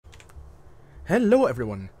Hello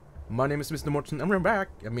everyone, my name is TheMrMortensen and we're back.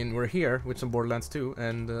 I mean, we're here with some Borderlands 2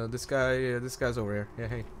 and this guy's over here. Yeah,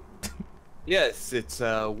 hey. Yes, it's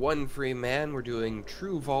one free man. We're doing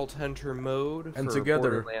True Vault Hunter mode And for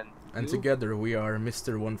together, Borderlands 2. we are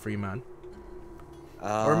Mr. One Free Man.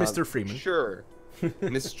 Or Mr. Freeman. Sure.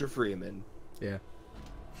 Mr. Freeman. Yeah.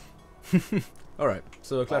 Alright,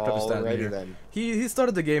 so Claptrap is standing here. Then. He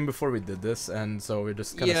started the game before we did this, and so we're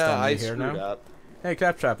just kind of standing here now. Up. Hey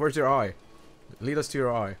Claptrap, where's your eye? Lead us to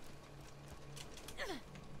your eye.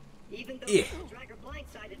 Even though the dragger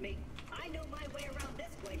blindsided me, I know my way around this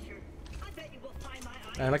glacier. I bet you will find my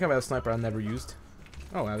eye. And like I have a sniper I never used.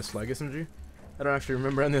 Oh, I have a slag SMG. I don't actually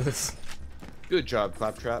remember any of this. Good job,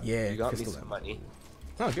 Claptrap. Yeah, you got me some money.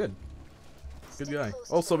 Oh, good. Good guy.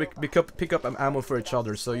 Also, we pick up ammo for each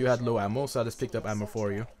other, so you had low ammo, so I just picked up ammo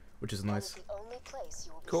for you, which is nice.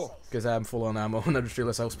 Cool. Because I am full on ammo, and I just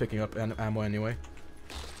realized I was picking up ammo anyway.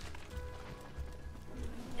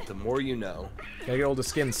 The more you know. Gotta get all the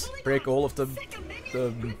skins. Break all of the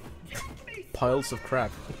piles of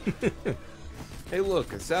crap. Hey,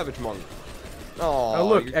 look, a savage monk. Oh,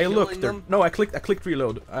 look! Hey, look! Them? No, I clicked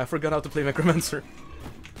reload. I forgot how to play Necromancer.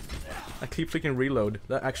 I keep clicking reload.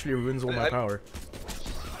 That actually ruins all my power.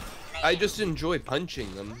 I just enjoy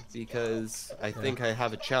punching them because I think I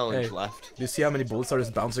have a challenge left. Do you see how many bullets are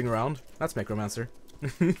just bouncing around? That's Necromancer.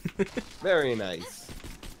 Very nice.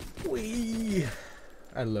 Whee!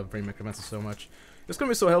 I love playing Necromancer so much. It's gonna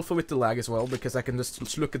be so helpful with the lag as well, because I can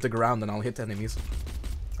just look at the ground and I'll hit enemies.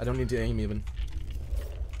 I don't need to aim even.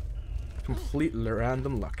 Complete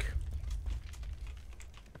random luck.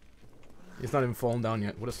 He's not even fallen down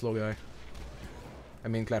yet. What a slow guy. I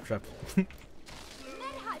mean, Claptrap.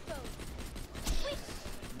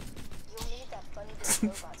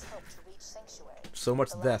 So much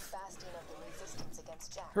death.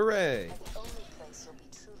 Hooray!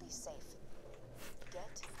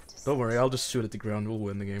 Don't worry, I'll just shoot at the ground. We'll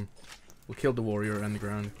win the game. We'll kill the warrior and the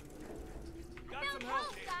ground.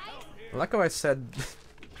 I like how I said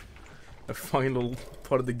a final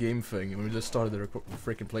part of the game thing and we just started the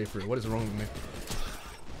freaking playthrough. What is wrong with me?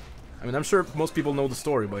 I mean, I'm sure most people know the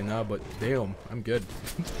story by now, but damn, I'm good.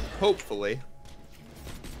 Hopefully.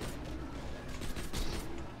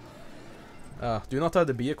 Do you not have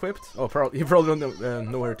the bee equipped? Oh, you probably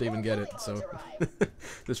don't know where to even get it, so...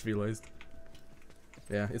 Just realized.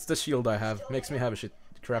 Yeah, it's the shield I have. Makes me have a shit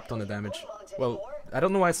crap ton of damage. Well, I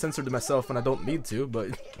don't know why I censored it myself when I don't need to, but...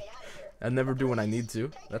 I never do when I need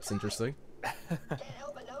to. That's interesting.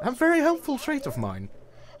 A very helpful trait of mine.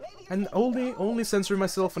 And only censor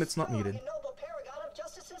myself when it's not needed.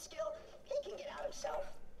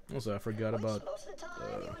 Also, I forgot about...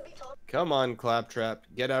 Come on, Claptrap.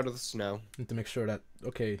 Get out of the snow. Need to make sure that...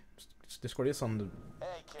 Okay, Discord is on the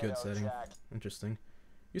good setting. Interesting.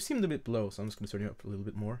 You seemed a bit low, so I'm just going to turn you up a little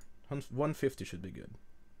bit more. 150 should be good.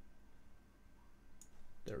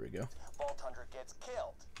 There we go. Vault Hunter gets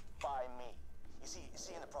killed by me. You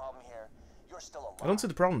see the problem here? You're still alive. I don't see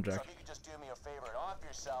the problem, Jack. So if you could just do me a favor and off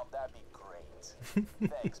yourself, that'd be great.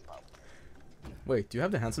 Thanks, pumpkin. Wait, do you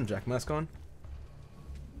have the Handsome Jack mask on?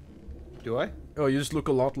 Do I? Oh, you just look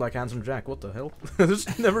a lot like Handsome Jack. What the hell? I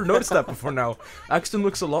just never noticed that before now. Axton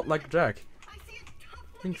looks a lot like Jack.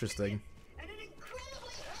 Interesting.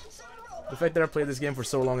 The fact that I played this game for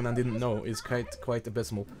so long and I didn't know is quite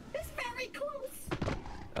abysmal.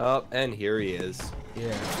 Oh, and here he is.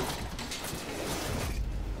 Yeah.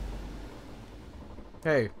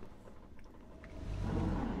 Hey.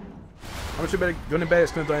 How much you gonna bet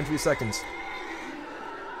it's gonna die in 3 seconds?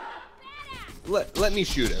 Let me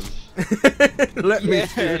shoot him. Let me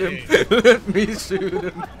shoot him. Let me shoot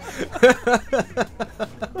him.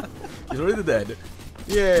 He's already dead.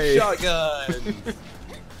 Yay. Shotgun.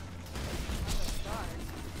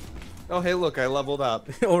 Oh, hey, look, I leveled up.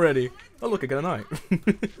 Already. Oh, look, I got an eye.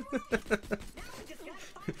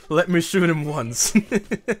 Let me shoot him once.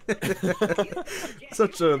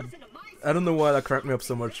 Such a... I don't know why that cracked me up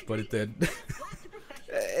so much, but it did.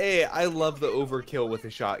 Hey, I love the overkill with a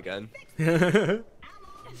shotgun. Here,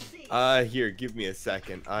 give me a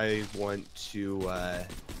second. I want to,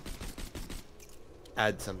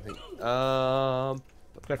 add something.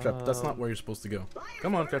 Claptrap, that's not where you're supposed to go.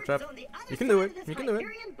 Come on, Claptrap. You can do it. You can do it.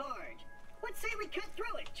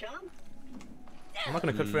 I'm not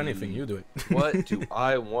gonna cut for anything. You do it. What do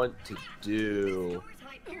I want to do?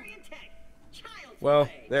 Well,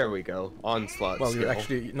 there we go. Onslaught. Well, skill. you're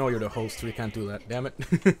actually no, you're the host. We can't do that. Damn it.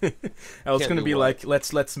 I was gonna be like,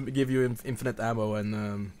 let's give you infinite ammo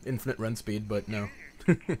and infinite run speed, but no.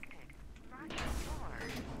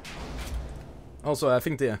 Also, I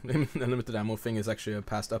think the unlimited ammo thing is actually a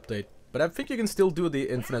past update. But I think you can still do the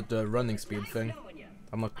infinite running speed thing.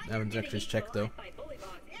 I haven't actually checked though.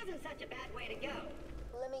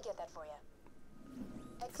 Let me get that for you.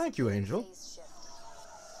 Thank you, Angel. Phase shift.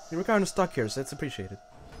 You were kind of stuck here, so it's appreciated.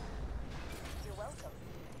 You're welcome.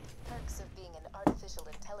 Perks of being an artificial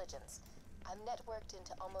intelligence. I'm networked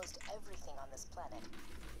into almost everything on this planet.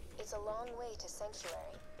 It's a long way to Sanctuary.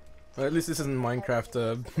 Well, at least this isn't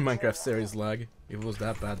Minecraft, Minecraft series lag. If it was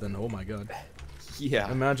that bad, then oh my god.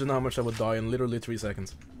 Yeah. Imagine how much I would die in literally 3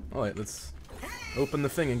 seconds. Alright, let's open the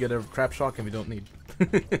thing and get a crap shotgun we don't need.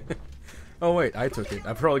 Oh wait, I took it.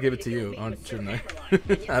 I probably gave it to you, shouldn't I?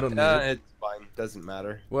 I don't know. It's fine. Doesn't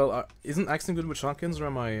matter. Well, isn't Axton good with shotguns, or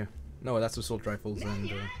am I... No, that's assault rifles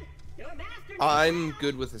and... I'm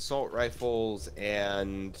good with assault rifles,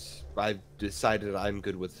 and I've decided I'm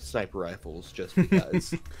good with sniper rifles just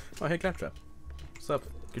because. Oh, hey, Claptrap. What's up?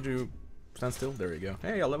 Could you stand still? There you go.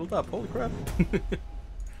 Hey, I leveled up. Holy crap.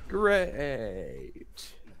 Great.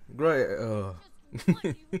 Great.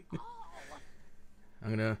 I'm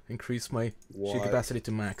gonna increase my shield capacity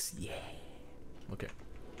to max. Yeah. Okay.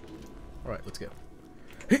 Alright, let's go.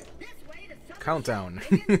 Countdown.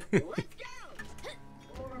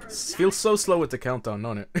 Feels so slow with the countdown,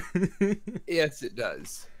 don't it? Yes, it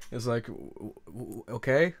does. It's like,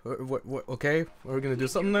 okay, okay, are we gonna do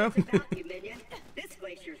something now? This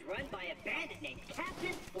glacier's run by a bandit named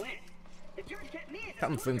Captain Flint. The George kept me as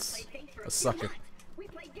Captain Flint's a sucker. we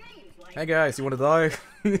play games like Hey guys, you wanna die?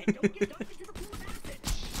 and don't get dumped into the pool of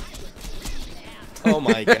acid. Oh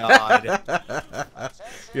my god.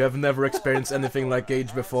 You have never experienced anything like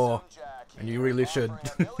Gage before, and you really should.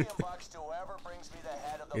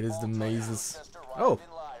 It is the mazes. Oh!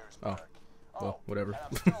 Oh. Well, whatever.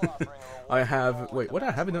 I have... Wait, what do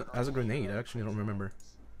I have as a grenade? I actually don't remember.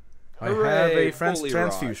 I have Hooray, a holy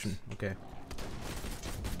transfusion. Okay.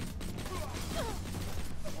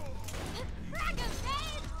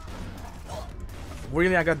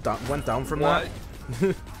 Really, I got went down from What?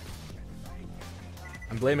 that?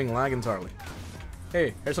 I'm blaming lag entirely.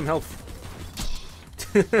 Hey, here's some health.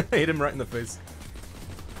 Hit him right in the face.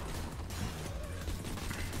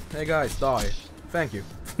 Hey guys, die. Thank you.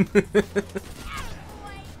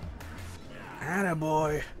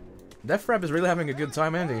 Attaboy. Death Rap is really having a good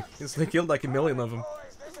time, Andy. He's killed like a million of them.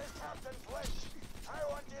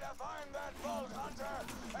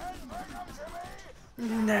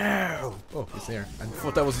 No! Oh, he's there. I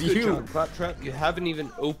thought that was Good you. job, Claptrap. You haven't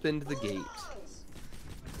even opened the gate.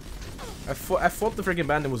 I thought the freaking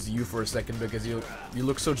bandit was you for a second because you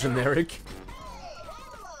look so generic.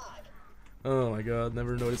 Oh my god,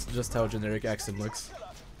 never noticed just how generic Axton looks.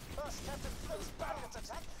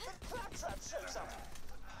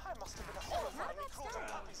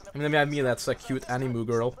 I mean, that's a cute anime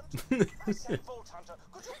girl.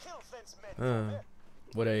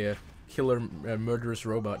 What a killer, murderous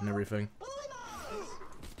robot and everything.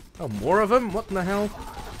 Oh, more of them? What in the hell?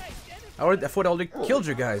 I thought I already killed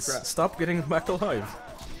you guys. Stop getting back alive.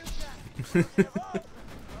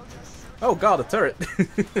 Oh god, a turret.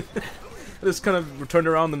 I just kind of turned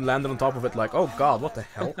around and landed on top of it like, oh god, what the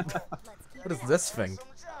hell? What is this thing?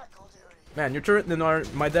 Man, your turret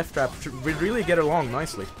and my death trap we really get along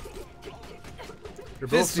nicely. They're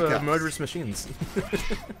both murderous machines. There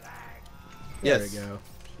Yes. we go.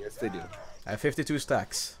 Yes, they do. I have 52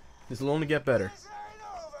 stacks. This will only get better.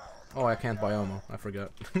 Oh, I can't buy ammo. I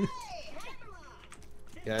forgot.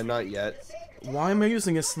 Yeah, not yet. Why am I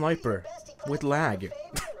using a sniper with lag?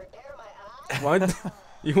 What?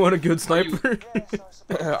 You want a good sniper?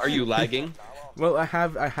 Are you lagging? Well, I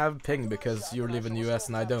have ping because you live in the US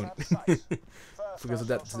and I don't. because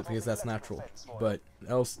that's natural. But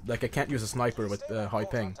else, like, I can't use a sniper with high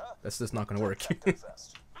ping. That's just not gonna work. I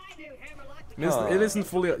mean, it isn't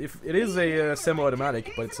fully. It is a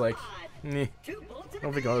semi-automatic, but it's like, meh. I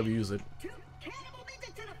don't think I'll ever use it.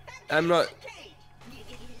 I'm not.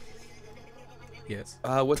 Yes.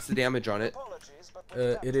 What's the damage on it?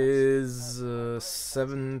 It is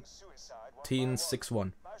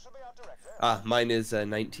 1761. Ah, mine is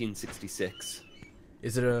 1966.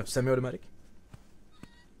 Is it a semi-automatic?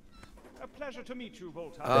 A pleasure to meet you,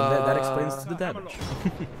 Volta. Then that explains the damage.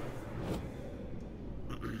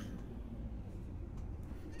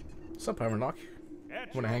 Sup, Hammerlock?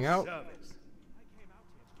 Wanna hang out?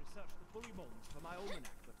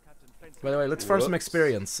 By the way, let's farm some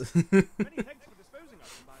experience.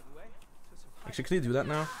 Actually, can you do that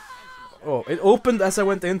now? Oh, it opened as I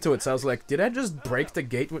went into it, so I was like, did I just break the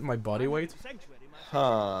gate with my body weight?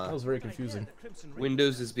 Huh. That was very confusing.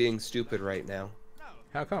 Windows is being stupid right now.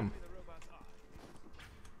 How come?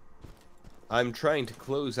 I'm trying to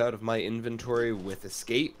close out of my inventory with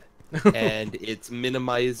escape, and it's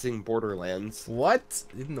minimizing Borderlands. What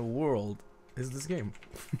in the world is this game?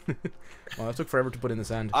 Well, it took forever to put in the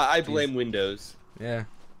sand. I Jeez. blame Windows. Yeah,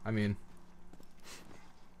 I mean,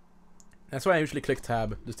 that's why I usually click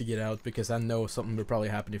tab just to get out, because I know something will probably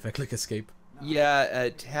happen if I click escape. Yeah,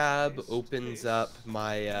 tab opens up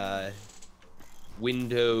my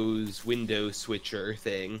Windows window switcher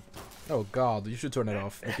thing. Oh god, you should turn it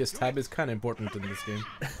off, because tab is kind of important in this game.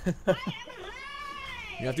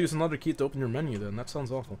 You have to use another key to open your menu then, that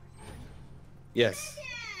sounds awful. Yes.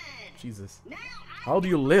 Jesus. How do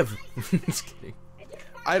you live? Just kidding.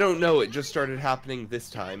 I don't know, it just started happening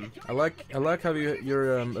this time. I like how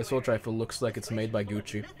your assault rifle looks like it's made by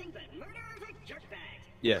Gucci.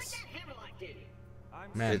 Yes.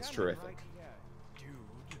 Man. It's terrific.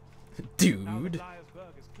 Dude.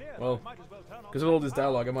 Well, because of all this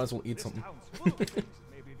dialogue, I might as well eat something.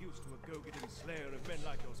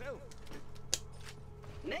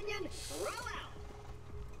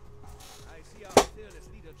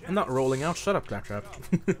 I'm not rolling out. Shut up, Claptrap.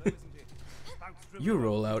 You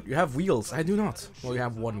roll out. You have wheels. I do not. Well, you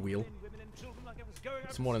have one wheel.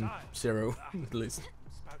 It's more than 0, at least.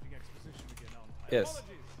 Yes.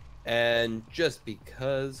 And just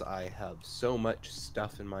because I have so much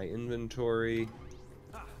stuff in my inventory,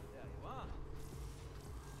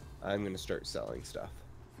 I'm gonna start selling stuff.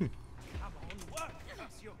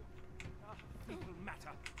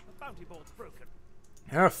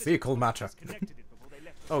 Ah, fecal matter.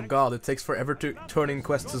 Oh god, it takes forever to turn in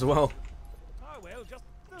quests as well.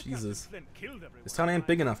 Jesus. This town ain't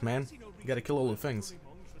big enough, man. You gotta kill all the things.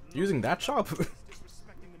 Using that shop?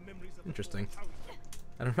 Interesting.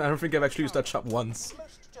 I don't think I've actually used that shop once.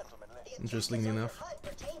 Interestingly enough.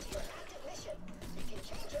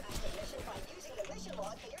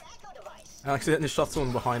 I accidentally shot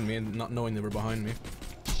someone behind me and not knowing they were behind me.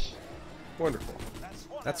 Wonderful.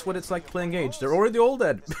 That's what it's like playing Age. They're already all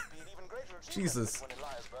dead. Jesus.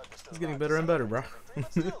 It's getting better and better, bro.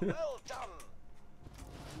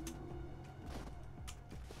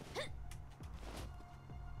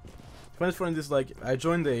 Funny for this, like, I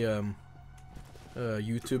joined a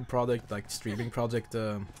YouTube project, like streaming project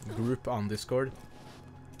group on Discord,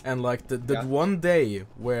 and like the one day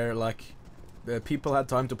where like people had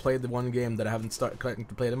time to play the one game that I haven't started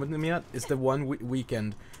to play them with them yet is the one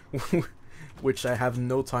weekend which I have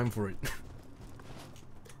no time for it.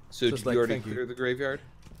 So did you already clear the graveyard?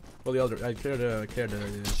 Well, the other I cleared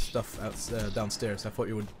the stuff out downstairs. I thought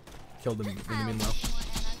you would kill them in the meanwhile.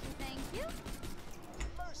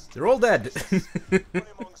 They're all dead.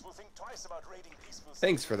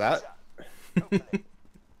 Thanks for that.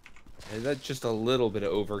 That's just a little bit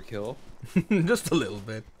of overkill. Just a little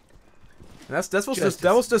bit. And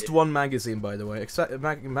that was just one magazine, by the way.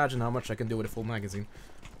 Imagine how much I can do with a full magazine.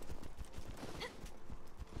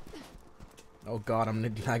 Oh god, I'm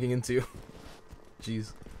lagging into you.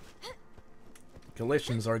 Jeez.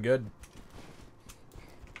 Collisions are good.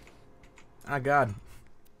 Ah god.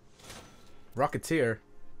 Rocketeer.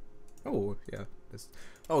 Oh yeah.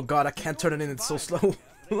 Oh god, I can't turn it in. It's so slow.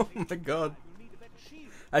 Oh my god.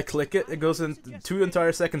 I click it. It goes in. 2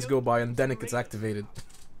 entire seconds go by, and then it gets activated.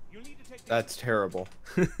 That's terrible.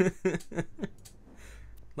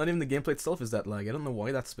 Not even the gameplay itself is that laggy. I don't know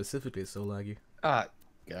why that specifically is so laggy. Ah,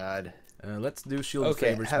 god. Let's do shield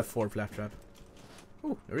favors before Flaptrap.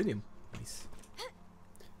 Oh, Iridium. Nice.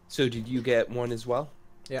 So did you get one as well?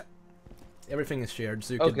 Yeah. Everything is shared,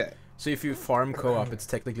 so you can... So if you farm co-op, it's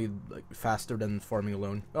technically like faster than farming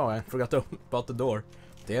alone. Oh, I forgot about the door.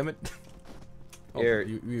 Damn it. Oh, Here.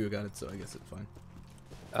 you got it, so I guess it's fine.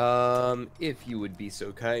 If you would be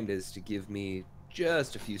so kind as to give me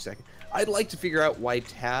just a few seconds. I'd like to figure out why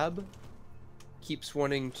Tab keeps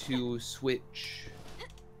wanting to switch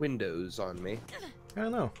windows on me. I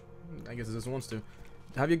don't know. I guess it just wants to.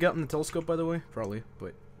 Have you gotten the telescope, by the way? Probably,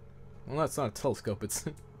 but... Well, that's not a telescope, it's...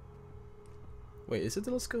 Wait, is it a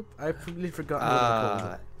telescope? I've completely forgotten what I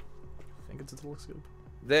called it. I think it's a telescope.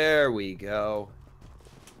 There we go.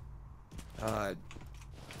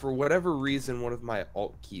 For whatever reason, one of my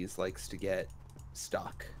alt keys likes to get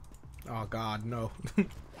stuck. Oh god, no.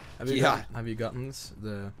 Have you gotten this?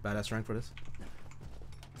 The badass rank for this?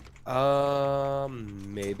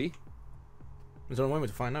 Maybe. There's only one way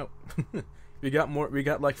to find out. We got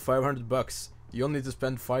like $500. You only need to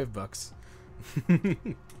spend $5.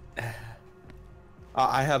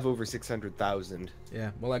 I have over 600,000.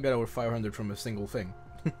 Yeah, well I got over 500 from a single thing.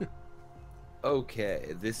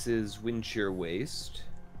 Okay, this is wind shear waste.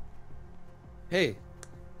 Hey,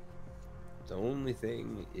 the only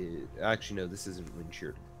thing is... Actually, no, this isn't wind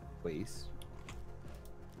shear waste.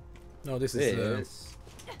 No, this is...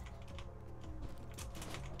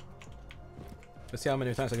 Let's see how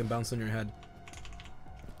many times I can bounce on your head.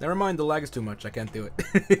 Never mind, the lag is too much. I can't do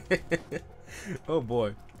it. Oh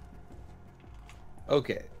boy.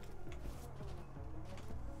 Okay.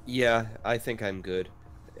 Yeah, I think I'm good.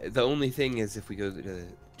 The only thing is if we go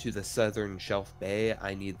to the southern Shelf Bay,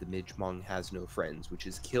 I need the Midgemong Has No Friends, which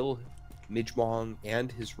is kill Midgemong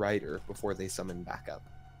and his rider before they summon back up.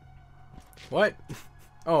 What?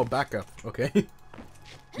 Oh, backup. Okay.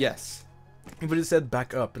 Yes. But it said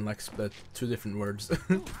back up in like 2 different words.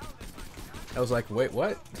 I was like, wait,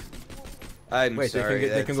 what? I'm sorry.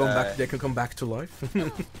 They can go back. They can come back to life.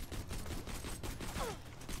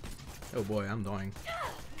 Oh boy, I'm dying.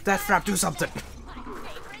 Death Trap, do something!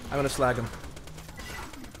 I'm gonna slag him.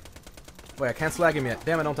 Wait, I can't slag him yet.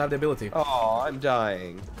 Damn, I don't have the ability. Oh, I'm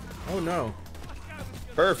dying. Oh no.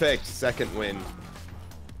 Perfect. Second win.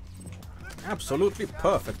 Absolutely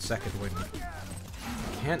perfect second win.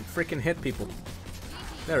 Can't freaking hit people.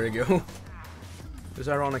 There we go. It's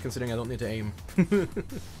ironic considering I don't need to aim.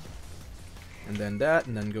 And then that,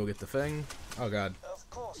 and then go get the thing. Oh god. Of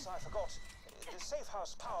course, I forgot. The safe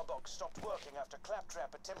house power box stopped working after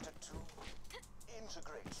Claptrap attempted to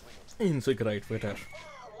integrate with it. Integrate with it.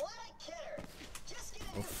 What a killer. Just get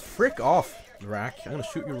Oh, frick off, Rack. I'm gonna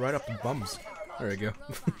shoot you right up the bums. There we go.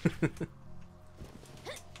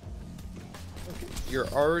 You're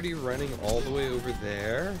already running all the way over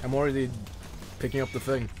there. I'm already picking up the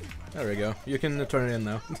thing. There we go. You can turn it in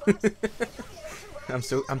now.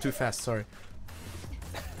 I'm too fast, sorry.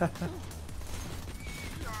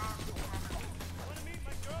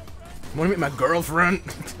 Wanna meet my girlfriend?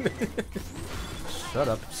 Shut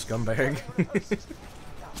up, scumbag.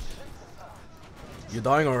 You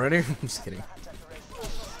dying already? I'm just kidding.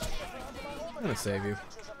 I'm gonna save you.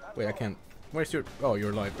 Wait, I can't. Where's your... Oh,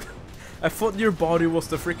 you're alive. I thought your body was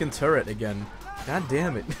the freaking turret again. God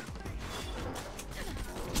damn it.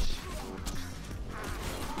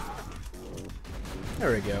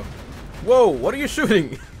 There we go. Whoa, what are you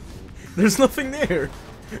shooting? There's nothing there.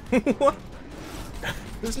 What?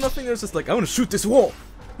 There's nothing there's just like, I want to shoot this wall.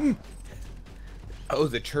 Oh,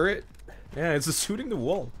 the turret? Yeah, it's just shooting the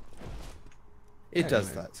wall. It does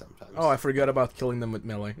Anyway. that sometimes. Oh, I forgot about killing them with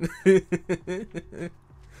melee.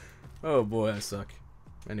 Oh boy, I suck.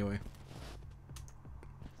 Anyway.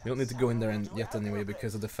 We don't need to go in there yet anyway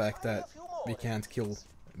because of the fact that we can't kill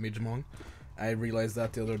Midgemong. I realized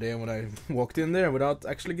that the other day when I walked in there without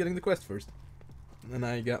actually getting the quest first. And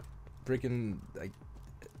I got freaking... I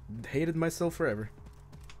hated myself forever.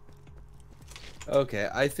 Okay,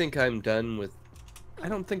 I think I'm done with... I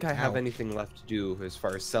don't think I have Ow. anything left to do as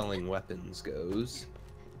far as selling weapons goes.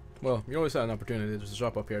 Well, you always have an opportunity. There's a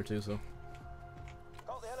shop up here too, so...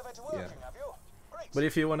 Got the elevator working, Yeah. have you? Great. But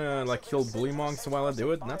if you wanna, like, kill bully monks while I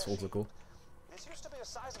do it, that's also cool. This used to be a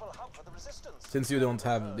sizable hub for the resistance. Since you don't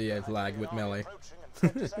have the lag with melee. Approaching and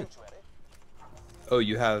threat to sanctuary. Oh,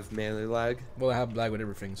 you have melee lag? Well, I have lag with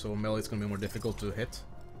everything, so melee's gonna be more difficult to hit.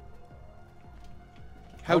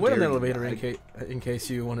 How I went an dare you elevator lag? in case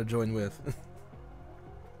you want to join with.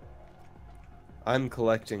 I'm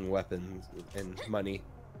collecting weapons and money.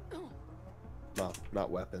 Well, not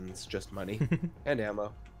weapons, just money. And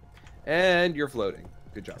ammo. And you're floating.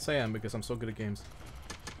 Good job. Yes, I am, because I'm so good at games.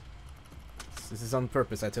 This is on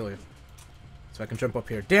purpose, I tell you. So I can jump up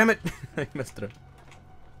here. Damn it! I messed it up.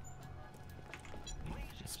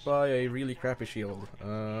 Spy a really crappy shield.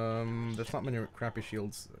 There's not many crappy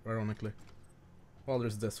shields, ironically. Well,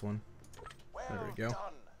 there's this one. There we go. Done.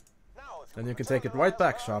 Now, if Then you can take it right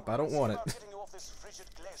back, shop. I don't want it. getting you off this frigid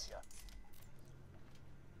glacier.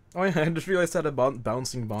 Oh yeah, I just realized I had a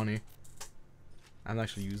bouncing Bonnie. I haven't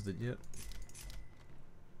actually used it yet.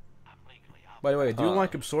 By the way, do you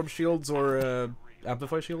like absorb shields or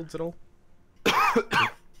amplify shields at all?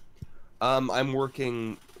 I'm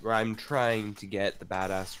working, or I'm trying to get the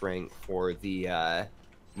badass rank for the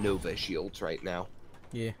Nova shields right now.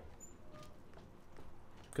 Yeah.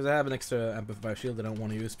 Because I have an extra amplify shield that I don't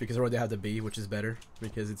want to use because I already have the B, which is better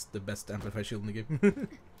because it's the best amplify shield in the game.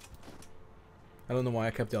 I don't know why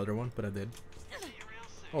I kept the other one, but I did.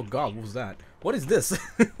 Oh god, what was that? What is this?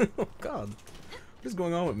 Oh god. What is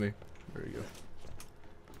going on with me? There you go.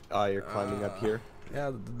 Ah, you're climbing up here.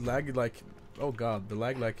 Yeah, the lag like... Oh god, the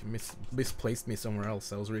lag like misplaced me somewhere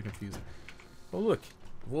else. I was really confused. Oh look,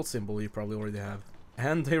 wall symbol you probably already have.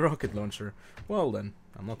 And a rocket launcher. Well then,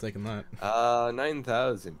 I'm not taking that.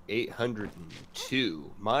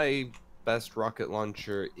 9,802. My best rocket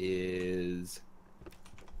launcher is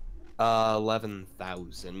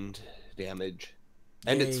 11,000 damage.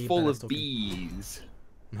 And it's Yay, full badass of token. bees.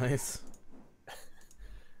 Nice.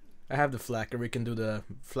 I have the flacker. We can do the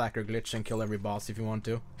flacker glitch and kill every boss if you want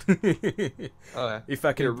to. Okay. If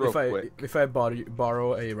I can, Here, real quick. if I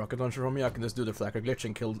borrow a rocket launcher from you, I can just do the flacker glitch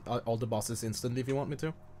and kill all the bosses instantly if you want me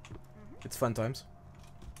to. It's fun times.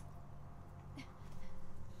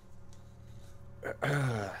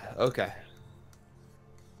 Okay.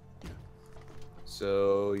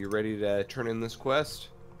 So, you ready to turn in this quest?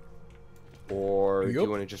 Or do Yup. you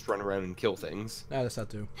want to just run around and kill things? Nah, that's that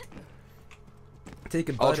too. Take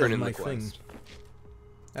a I'll bite turn of in my the thing. quest.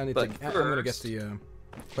 I need But to. I'm gonna get first- the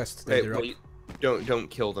quest Wait, later up. wait. Don't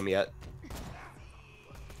kill them yet.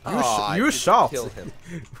 You, I you didn't shot! kill him.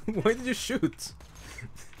 Why did you shoot?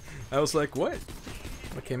 I was like, what?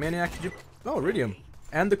 Okay, Maniac, did you... Oh, Iridium.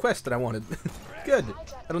 And the quest that I wanted. Good.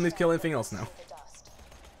 I don't need to kill anything else now.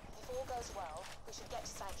 If all goes well, we should get to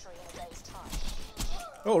Sanctuary in a day's time.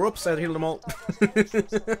 Oh, oops, I healed them all.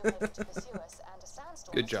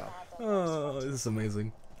 Good job. Oh, this is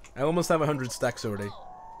amazing. I almost have 100 stacks already.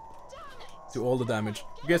 Do all the damage.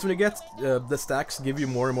 Because when you get the stacks, give you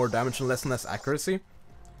more and more damage and less accuracy.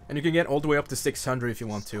 And you can get all the way up to 600 if you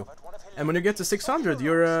want to. And when you get to 600,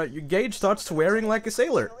 your gauge starts swearing like a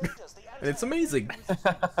sailor. And it's amazing.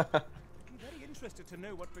 Very interested to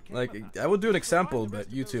know what became Like, of I would do an example, but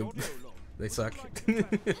YouTube, they suck.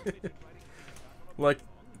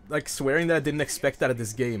 like swearing that I didn't expect that at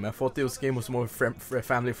this game. I thought this game was more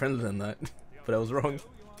family friendly than that, but I was wrong.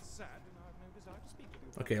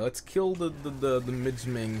 Okay, let's kill the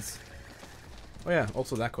Midgemings. Oh yeah,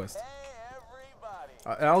 also that quest.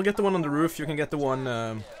 I'll get the one on the roof. You can get the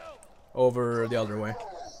one over the other way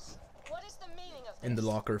What is the meaning of in the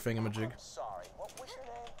locker thingamajig. Sorry, what was your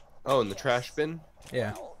name? Oh, in the trash bin?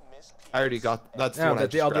 Yeah. I already got... That's the Yeah, one I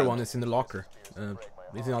but the just other grabbed. one is in the locker.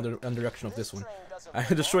 It's in the other direction of this one. I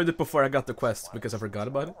destroyed it before I got the quest because I forgot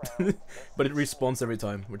about it. But it respawns every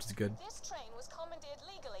time, which is good. this train was commandeered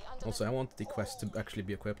legally under Also, I want the quest to actually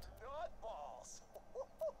be equipped. Nutballs.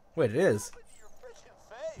 Wait, it is. Your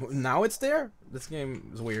freaking face. Now it's there? This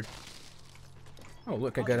game is weird. Oh,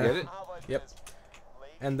 look, I got Get it? How about Yep. this?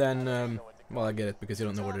 Lady, And then, well, I get it because you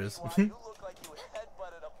don't know what it is. why you look like you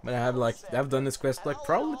headbutted a But I've done this quest like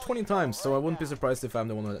probably 20 times, so I wouldn't be surprised if I'm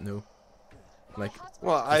the one that knew. Like,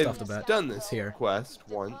 Well, Just off I've the bat. done this Here. quest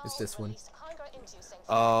once. it's this one. hunger into sanctuary.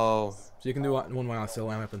 Oh. So you can do one while I still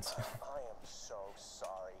have weapons. I am so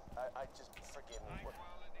sorry. I just forgive me.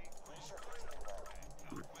 Who's your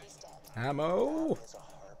husband? He's dead. Ammo! It's a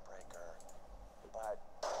heartbreaker. But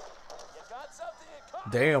you got something in common.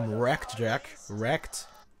 Damn, wrecked, Jack. Wrecked.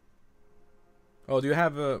 Oh, do you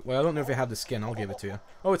have a... Well, I don't know if you have the skin. I'll give it to you.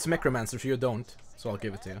 Oh, it's Necromancer, so you don't. So I'll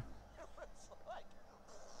give it to you.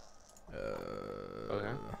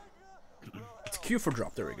 Okay. It's Q for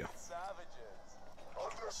drop. There we go. Savages.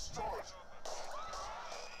 Understood.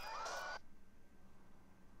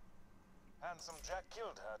 Handsome Jack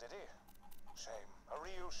killed her, did he? Shame. A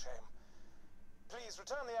real shame. Please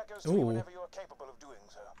return the echoes to me Ooh. whenever you are capable of doing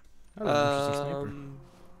so. That was an interesting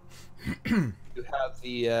sniper. You have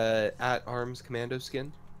the at-arms commando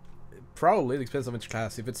skin? Probably. It depends on which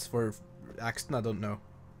class. If it's for Axton, I don't know.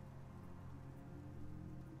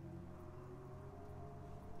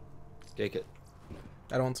 Take it.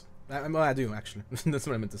 I don't. Well, I do, actually. That's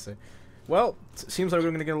what I meant to say. Well, seems like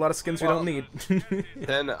we're gonna get a lot of skins we don't need.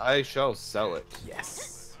 Then I shall sell it.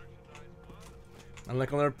 Yes!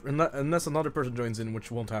 Unless another person joins in,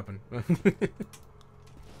 which won't happen.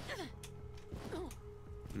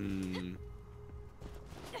 Hmm.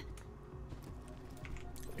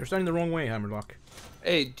 You're starting the wrong way, Hammerlock.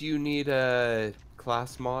 Hey, do you need a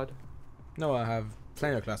class mod? No, I have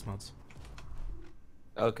plenty of class mods.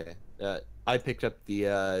 Okay. I picked up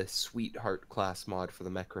the Sweetheart class mod for the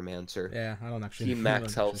Necromancer. Yeah, I don't actually. He I don't max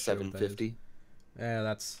actually health sure what that is. 750. Yeah,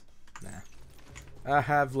 that's... Nah. I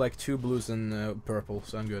have like 2 blues and purple,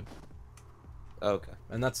 so I'm good. Okay.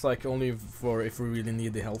 And that's like only for if we really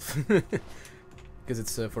need the health. Because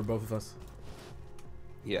it's for both of us.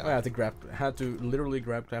 Yeah. I had to literally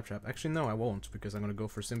grab Claptrap. Actually, no, I won't, because I'm gonna go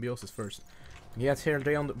for Symbiosis first. Get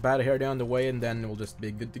bad hair down the way, and then we'll just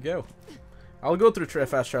be good to go. I'll go through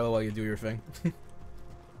fast travel while you do your thing.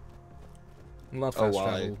 Not fast while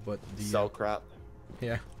I travel, but the... Sell crap.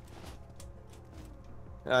 Yeah.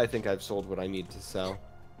 I think I've sold what I need to sell.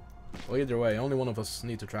 Well, either way, only one of us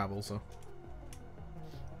need to travel, so...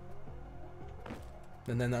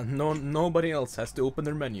 And then nobody else has to open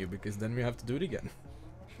their menu, because then we have to do it again.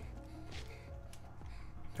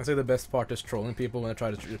 I say the best part is trolling people when I try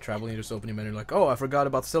to travel and you just open your menu like, oh, I forgot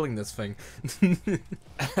about selling this thing.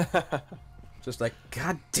 Just like,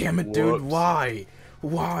 god damn it, dude, Whoops. why?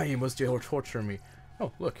 Why must you torture me?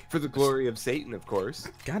 Oh, look. For the glory of Satan, of course.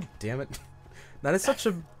 God damn it. That is such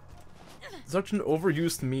a such an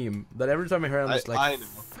overused meme that every time I hear it, I'm just like, I know.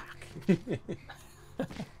 fuck.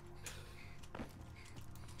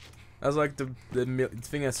 That's like the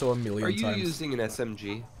thing I saw a million Are you times. using an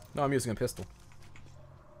SMG? No, I'm using a pistol.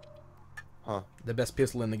 Huh. The best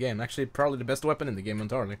pistol in the game. Actually, probably the best weapon in the game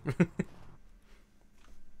entirely.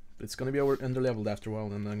 It's gonna be under-leveled after a while,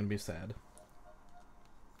 and I'm gonna be sad.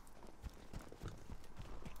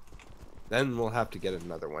 Then we'll have to get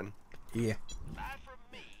another one. Yeah. Buy from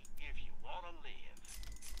me if you want to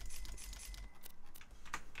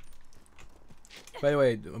live. By the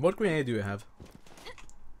way, what grenade do you have?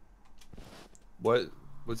 What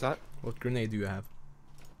was that? What grenade do you have?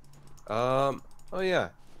 Oh yeah.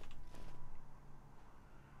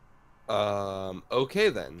 Okay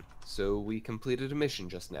then. So we completed a mission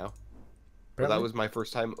just now. Well, that was my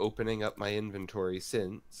first time opening up my inventory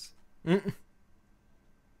since.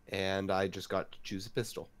 And I just got to choose a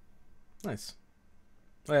pistol. Nice.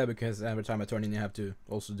 Oh yeah, because every time I turn in, you have to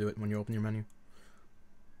also do it when you open your menu.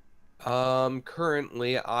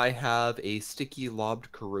 Currently I have a sticky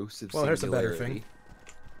lobbed corrosive Well, here's a better singularity. thing.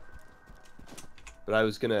 But I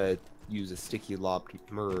was gonna use a sticky lobbed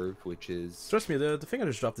merv, which is... Trust me, the thing I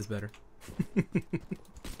just dropped is better.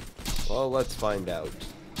 Well, let's find out.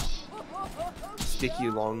 Sticky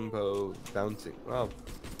longbow bouncing. Well,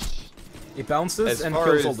 It bounces as and far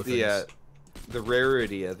kills as all the things. the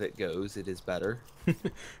rarity of it goes, it is better.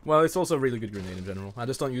 Well, it's also a really good grenade in general. I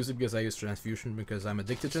just don't use it because I use transfusion, because I'm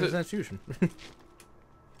addicted to transfusion.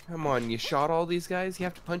 Come on, you shot all these guys? You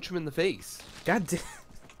have to punch them in the face. God damn.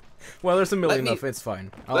 Well, there's a million me- of it, it's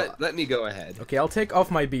fine. Let me go ahead. Okay, I'll take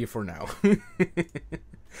off my B for now.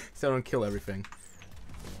 So I don't kill everything.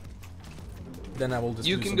 Then I will just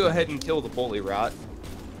You do can some go damage. ahead and kill the bully rat.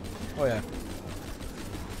 Oh yeah.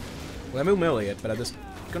 Well, I will melee it, but I'm just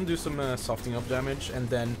gonna do some softening up damage, and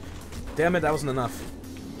then... Damn it, that wasn't enough.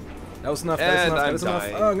 That was enough, that was And enough, that I'm was enough.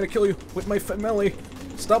 dying. Oh, I'm gonna kill you with my melee.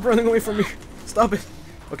 Stop running away from me. Stop it.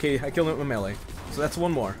 Okay, I killed him with my melee. So that's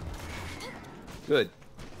one more. Good.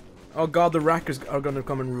 Oh god, the rackers are gonna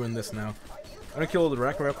come and ruin this now. I'm gonna kill the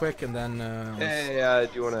racker real quick, and then... Hey,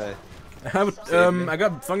 do you wanna... I have it, I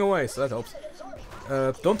got flung away, so that helps.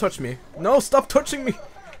 Don't touch me. No, stop touching me!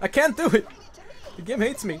 I can't do it! The game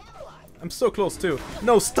hates me. I'm so close too.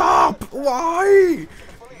 No, stop! Why?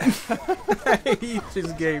 I hate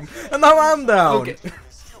this game. And now I'm down! Okay.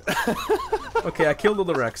 Okay, I killed all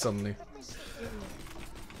the wrecks suddenly.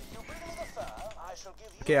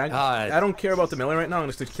 Okay, I don't care about the melee right now, I'm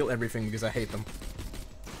just gonna kill everything because I hate them.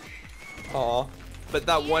 Aw. But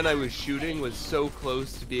that one I was shooting was so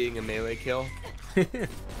close to being a melee kill.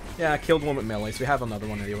 Yeah, I killed one with melee, so we have another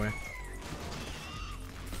one anyway.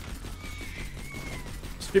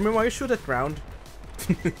 Streamer, why you shoot at ground?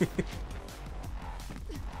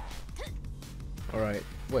 Alright,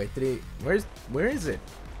 wait, did he... Where is it?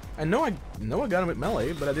 I know I got him with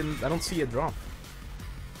melee, but I don't see it drop.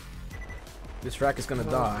 This rack is gonna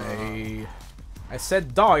die. I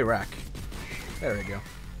said die, rack. There we go.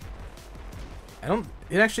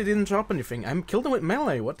 It actually didn't drop anything. I killed him with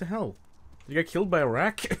melee, what the hell? Did you get killed by a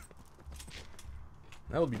rack?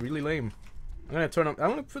 That would be really lame. I'm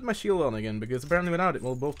gonna put my shield on again, because apparently without it,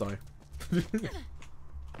 we'll both die.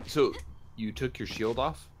 So, you took your shield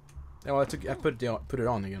off? Yeah, well, I put it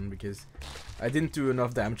on again, because I didn't do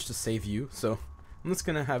enough damage to save you, so I'm just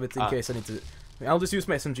gonna have it in case I need to... I'll just use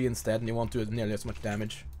my SMG instead, and you won't do nearly as much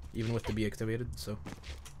damage, even with the B activated, so...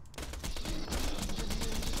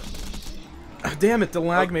 Damn it, the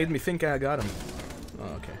lag made me think I got him. Oh,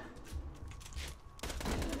 okay.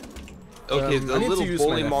 Okay, the I need to little use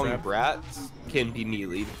my bullymong F-rap. brats can be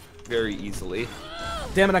melee'd very easily.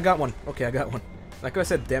 Damn it, I got one. Okay, I got one. Like I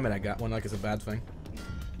said, damn it, I got one, like it's a bad thing.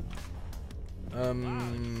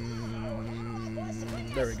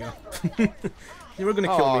 There we go. They were gonna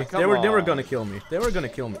kill me. They were gonna kill me. They were gonna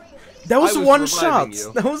kill me. That was one shot!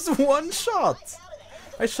 you. That was one shot!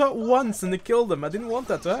 I shot once and they killed them. I didn't want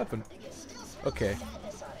that to happen. Okay.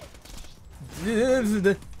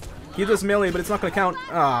 He does melee, but it's not gonna count.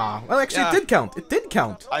 Ah, well, actually, it did count. It did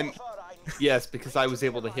count. Yes, because I was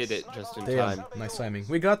able to hit it just in Damn, time. nice timing.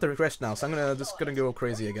 We got the request now, so I'm just gonna go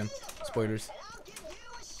crazy again. Spoilers.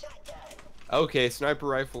 Okay, sniper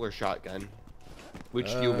rifle or shotgun?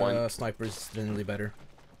 Which do you want? Sniper's generally better.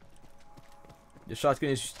 The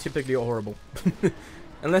shotgun is typically horrible.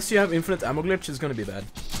 Unless you have infinite ammo glitch, it's gonna be bad.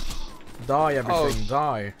 Die, everything,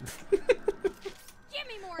 die.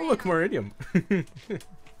 Oh, look, more idiom.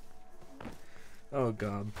 Oh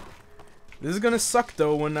god. This is gonna suck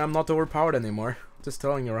though when I'm not overpowered anymore. Just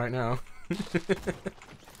telling you right now.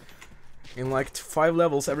 In like 5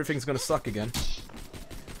 levels, everything's gonna suck again.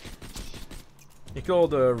 You kill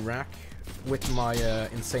the rack. with my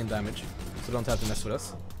insane damage, so don't have to mess with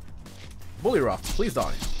us. Bully Rot, please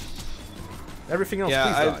die. Everything else,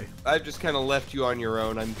 please die. I've just kind of left you on your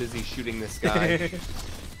own. I'm busy shooting this guy.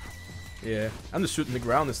 Yeah, I'm just shooting the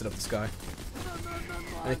ground instead of the sky.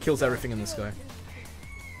 And it kills everything in the sky.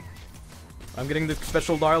 I'm getting the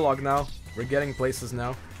special dialogue now. We're getting places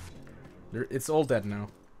now. It's all dead now,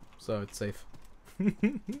 so it's safe.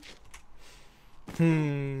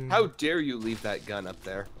 How dare you leave that gun up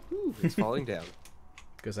there? Ooh, it's falling down.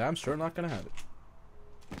 Because I'm sure not gonna have it.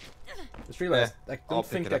 Just realized I don't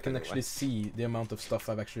think I can actually see the amount of stuff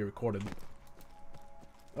I've actually recorded.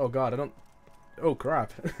 Oh god, I don't... Oh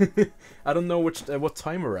crap. I don't know what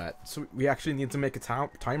time we're at, so we actually need to make a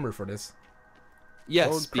timer for this.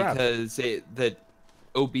 Yes, because the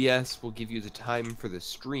OBS will give you the time for the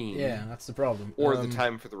stream. Yeah, that's the problem. Or the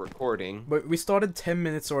time for the recording. But we started 10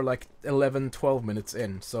 minutes or like 11, 12 minutes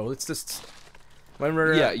in, so it's just... When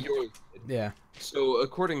we're... Yeah, you're... Yeah. So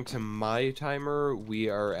according to my timer, we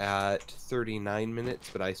are at 39 minutes,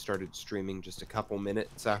 but I started streaming just a couple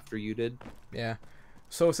minutes after you did. Yeah.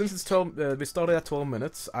 So since it's 12, we started at 12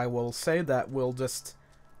 minutes, I will say that we'll just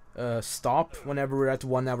stop whenever we're at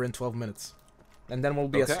 1 hour and 12 minutes. And then we'll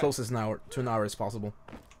be as close as to an hour as possible.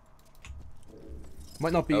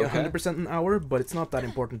 Might not be 100% an hour, but it's not that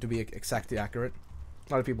important to be exactly accurate.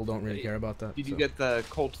 A lot of people don't really care about that. Did you get the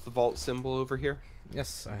Cult of the Vault symbol over here?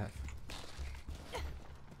 Yes, I have.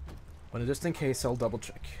 But just in case, I'll double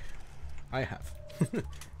check. I have.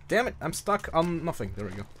 Damn it, I'm stuck on nothing. There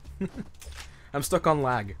we go. I'm stuck on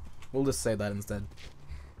lag. We'll just say that instead.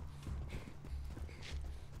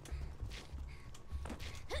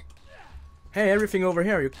 Hey, everything over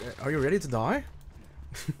here. Are you ready to die?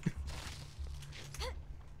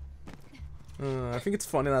 I think it's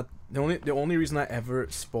funny that the only reason I ever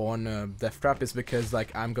spawn Death Trap is because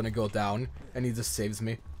like I'm gonna go down and he just saves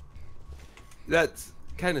me. That's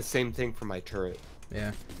kind of same thing for my turret.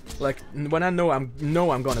 Yeah, like when I know I'm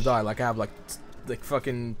gonna die, like I have like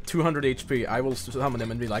fucking 200 HP, I will summon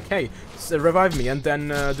him and be like, hey, revive me, and then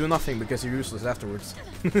do nothing because you're useless afterwards.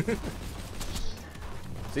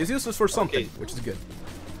 So he's useless for something, which is good.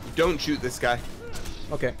 Don't shoot this guy.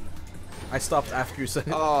 Okay. I stopped after you said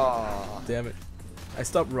it. Oh. Damn it. I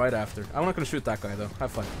stopped right after. I'm not gonna shoot that guy though.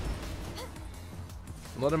 Have fun.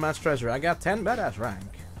 Another match treasure. I got 10 badass rank.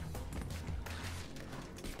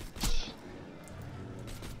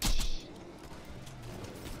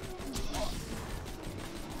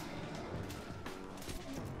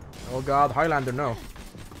 Oh god, Highlander, no.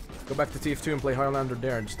 Go back to TF2 and play Highlander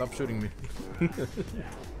there and stop shooting me.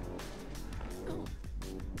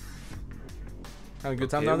 Having a good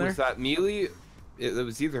time down there? Was that melee? It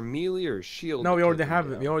was either melee or shield. No, we already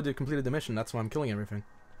have it. We already completed the mission. That's why I'm killing everything.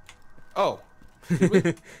 Oh. Did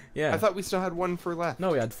we? Yeah. I thought we still had one for left.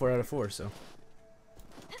 No, we had 4 out of 4, so.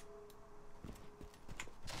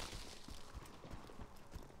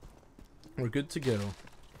 We're good to go.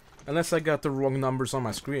 Unless I got the wrong numbers on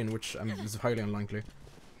my screen, which is highly unlikely.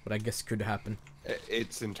 But I guess could happen.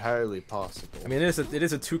 It's entirely possible. I mean, it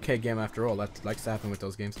is a 2K game after all. That likes to happen with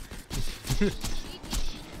those games.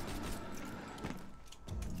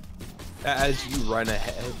 As you run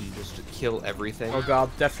ahead and just kill everything. Oh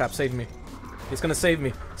god, Death Trap, save me. He's gonna save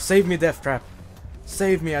me. Save me, Death Trap.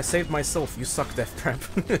 Save me, I saved myself. You suck, Death Trap.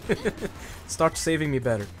 Start saving me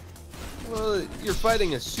better. Well, you're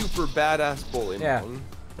fighting a super badass bully. Yeah.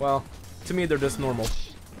 Well, to me they're just normal.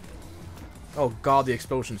 Oh god, the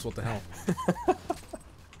explosions, what the hell.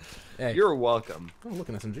 Hey. You're welcome. Oh, look,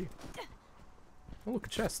 an SMG. Oh, look, a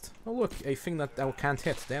chest. Oh, look, a thing that I can't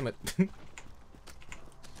hit, damn it.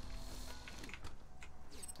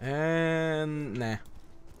 And... nah.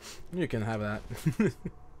 You can have that.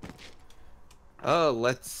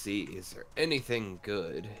 Let's see. Is there anything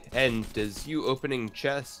good? And does you opening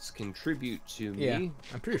chests contribute to me? Yeah,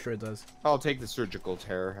 I'm pretty sure it does. I'll take the surgical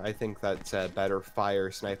terror. I think that's a better fire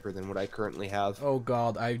sniper than what I currently have. Oh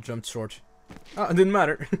god, I jumped short. Oh, it didn't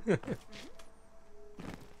matter.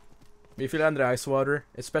 If you land the ice water,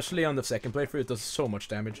 especially on the second playthrough, it does so much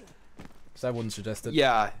damage. So I wouldn't suggest it.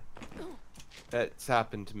 Yeah. That's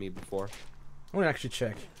happened to me before. I'm gonna actually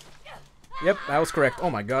check. Yep, I was correct. Oh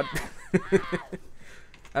my god.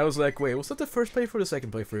 I was like, wait, was that the first playthrough or the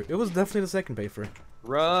second playthrough? It was definitely the second playthrough.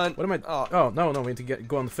 Run! What am I... Oh, no, we need to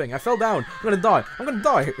go on the thing. I fell down. I'm gonna die. I'm gonna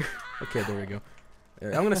die. Okay, there we go.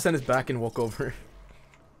 I'm gonna send this back and walk over.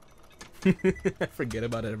 I forget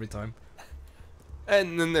about it every time.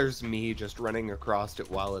 And then there's me just running across it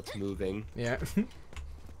while it's moving. Yeah.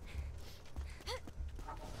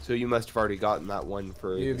 So you must have already gotten that one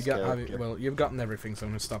for You've gotten everything, so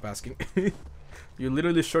I'm gonna stop asking. You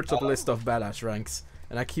literally searched up a list of badass ranks,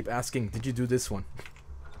 And I keep asking, did you do this one?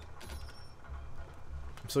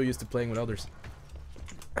 I'm so used to playing with others.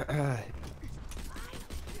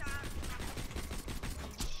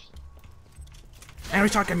 And we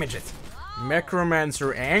talking midgets.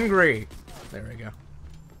 Necromancer angry. There we go.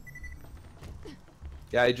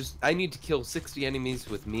 Yeah, I need to kill 60 enemies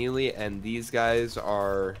with melee, and these guys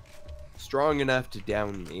are strong enough to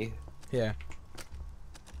down me. Yeah.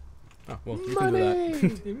 Oh, well, you can do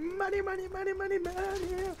that. Money, money, money, money, money.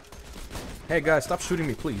 Hey guys, stop shooting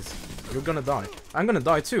me, please. You're gonna die. I'm gonna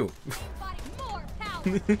die too.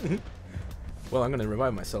 Well, I'm gonna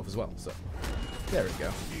revive myself as well, so. There we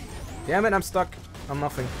go. Damn it, I'm stuck. I'm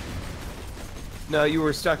nothing. No, you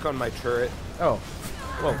were stuck on my turret. Oh.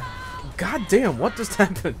 Well. God damn, what just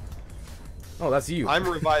happened? Oh, that's you. I'm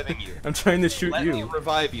reviving you. I'm trying to shoot Let you. me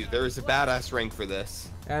revive you. There is a badass rank for this.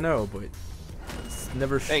 I know, but it's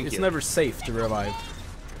never Thank you. never safe to revive.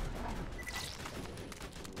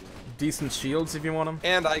 Decent shields if you want them.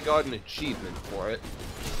 And I got an achievement for it.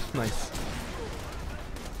 Nice.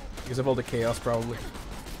 Because of all the chaos, probably.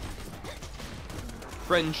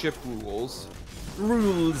 Friendship rules.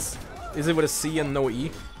 Rules. Is it with a C and no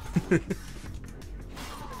E?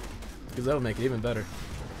 Because that'll make it even better.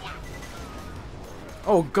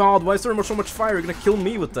 Oh god, why is there so much fire? You're gonna kill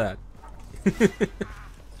me with that.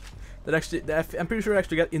 That actually, I'm pretty sure I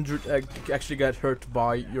actually got injured, actually got hurt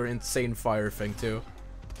by your insane fire thing too.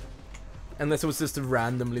 Unless it was just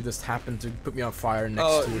randomly just happened to put me on fire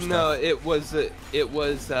next to your no, stuff. it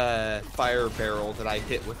was a fire barrel that I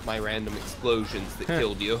hit with my random explosions that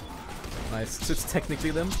killed you. Nice. So it's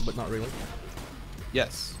technically them, but not really.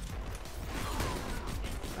 Yes.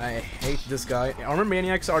 I hate this guy. Armor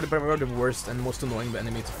Maniacs are the worst and most annoying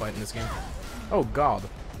enemy to fight in this game. Oh god.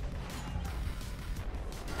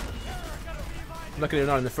 Luckily they're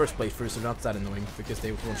not in the first playthrough, so they're not that annoying, because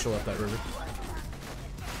they won't show up that early.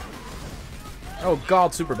 Oh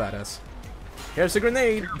god, super badass. Here's a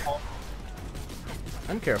grenade!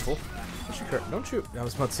 I'm careful. Don't you care? Don't you? I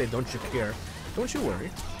was about to say, don't you care? Don't you worry.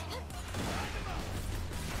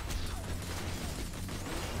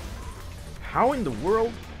 How in the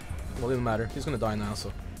world? Well, it doesn't matter. He's gonna die now,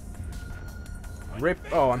 so. Rip.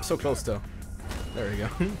 Oh, I'm so close though. There we go.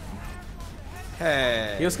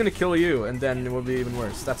 Hey. He was gonna kill you, and then it will be even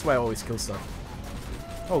worse. That's why I always kill stuff.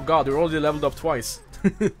 Oh god, we're already leveled up twice.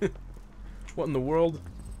 What in the world?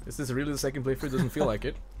 Is this really the second playthrough? Doesn't feel like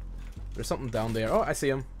it. There's something down there. Oh, I see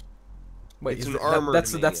him. Wait, It's is an armored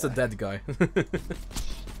that's the maniac. dead guy.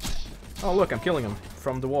 Oh look, I'm killing him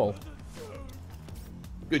from the wall.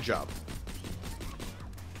 Good job.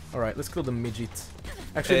 Alright, let's kill the midget.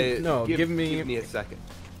 Actually, no, give me a second.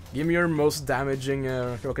 Give me your most damaging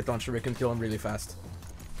rocket launcher. We can kill him really fast.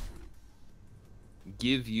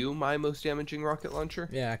 Give you my most damaging rocket launcher?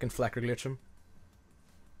 Yeah, I can flacker glitch him.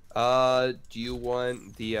 Do you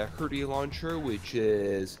want the Hurdy launcher, which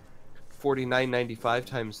is 49.95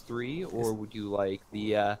 times 3, or would you like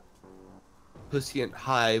the Pussient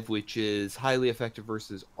Hive, which is highly effective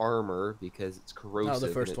versus armor because it's corrosive? Oh, the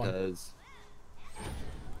first and one. Does...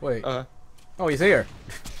 Wait. Oh, he's here.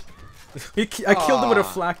 I killed him with a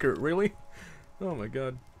flacker. Really? Oh my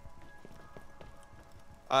god.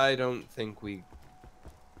 I don't think we.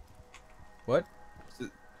 What?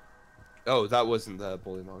 Oh, that wasn't the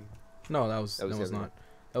Bullymong. No, that was everyone. not.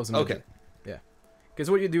 That was Okay. midget. Yeah. Because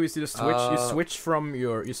what you do is you just switch. You switch from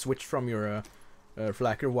your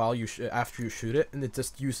flacker while you after you shoot it, and it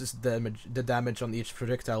just uses the damage on each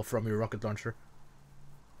projectile from your rocket launcher.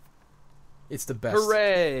 It's the best.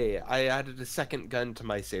 Hooray! I added a second gun to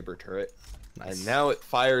my saber turret, Nice. and now it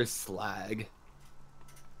fires slag.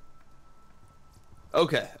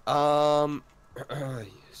 Okay. So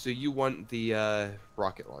you want the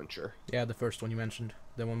rocket launcher? Yeah, the first one you mentioned,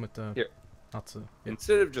 the one with the. Here. Not so.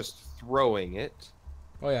 Instead of just throwing it,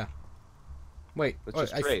 Oh yeah. Wait. let's Oh,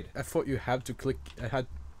 just trade. I thought you had to click. I had.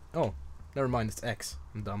 Oh, never mind. It's X.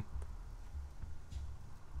 I'm dumb.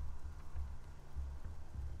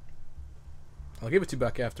 I'll give it to you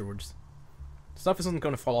back afterwards. Stuff isn't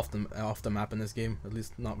gonna fall off the map in this game, at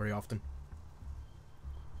least not very often.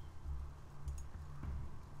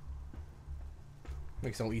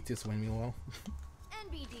 Makes I'll eat this one meanwhile.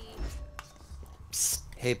 NBD. Psst.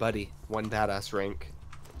 Hey, buddy. One badass rank.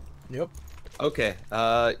 Yep. Okay.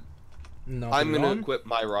 No. I'm gonna equip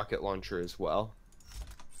my rocket launcher as well.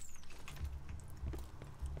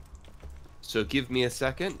 So give me a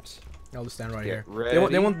second. I'll just stand right Get here. They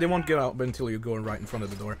ready. won't get out until you go right in front of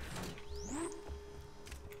the door.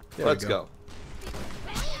 There Let's we go.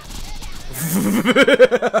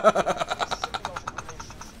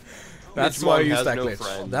 That's why I Midgemong use has that no glitch.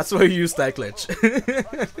 friends. That's why I use that glitch.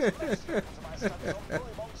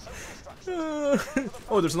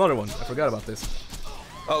 Oh, there's another one. I forgot about this.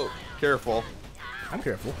 Oh, careful. I'm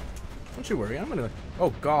careful. Don't you worry. I'm gonna.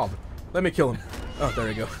 Oh God. Let me kill him. Oh, there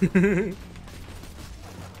we go.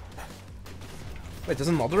 Wait, there's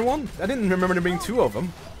another one? I didn't remember there being 2 of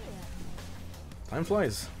them. Time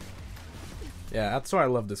flies. Yeah, that's why I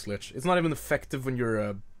love this glitch. It's not even effective when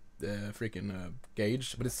you're freaking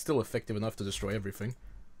gauged, but it's still effective enough to destroy everything.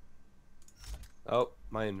 Oh,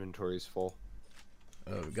 my inventory's full.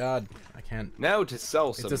 Oh God, I can't. Now to sell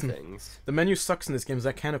It some doesn't- things. The menu sucks in this game, because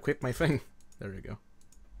I can't equip my thing. There we go.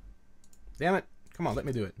 Damn it! Come on, let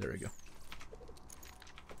me do it. There we go.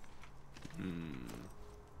 I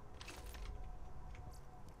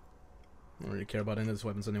don't really care about any of these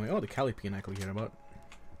weapons anyway. Oh, the Calipine I could care about.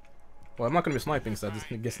 Well, I'm not gonna be sniping, so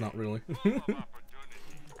I guess not really.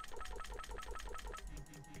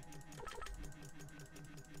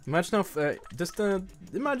 Imagine how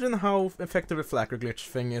imagine how effective a flacker glitch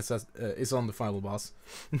thing is is on the final boss,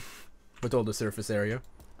 with all the surface area.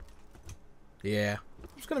 Yeah,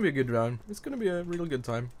 it's gonna be a good round. It's gonna be a real good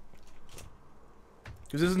time.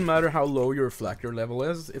 Because it doesn't matter how low your flacker level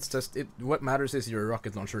is. It's just what matters is your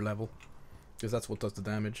rocket launcher level, because that's what does the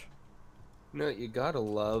damage. No, you gotta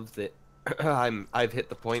love that. I've hit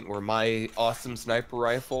the point where my awesome sniper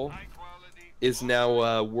rifle is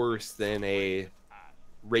now worse than a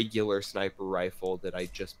regular sniper rifle that I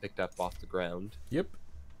just picked up off the ground. Yep.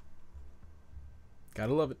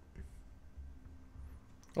 Gotta love it.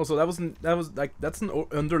 Also, that's an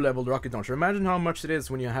under-leveled rocket launcher. Imagine how much it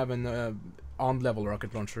is when you have an on-level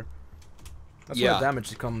rocket launcher. That's why Yeah. the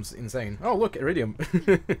damage becomes insane. Oh, look, iridium.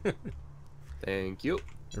 Thank you.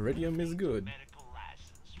 Iridium is good.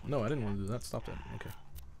 No, I didn't want to do that. Stop that. Okay.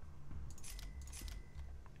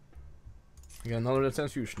 I got another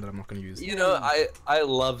transfusion that I'm not going to use. You know, I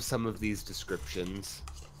love some of these descriptions.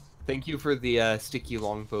 Thank you for the sticky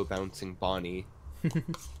longbow bouncing Bonnie.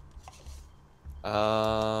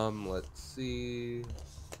 Let's see.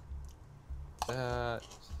 That.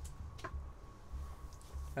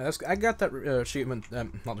 I got that achievement,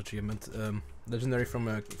 not achievement, legendary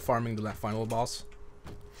from farming the final boss.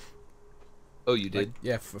 Oh, you did? Like,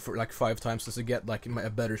 yeah, for like 5 times just to get like a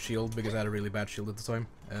better shield, because I had a really bad shield at the time,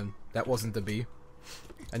 and that wasn't the B.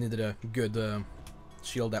 I needed a good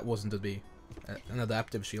shield that wasn't the B, an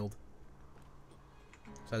adaptive shield.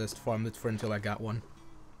 So I just farmed it for until I got one,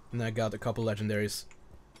 and then I got a couple legendaries,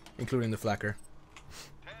 including the flacker.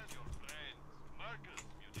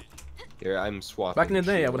 Here, I'm swapping. Back in the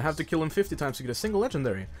day, I would shields. have to kill him 50 times to get a single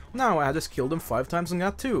legendary. Now I just killed him 5 times and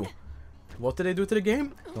got 2. What did they do to the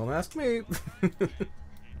game? Don't ask me.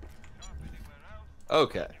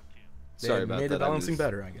 Okay. They Sorry about made that. the balancing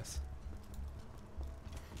better, I guess.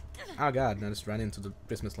 Oh God, I just ran into the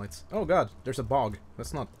Christmas lights. Oh God, there's a bog.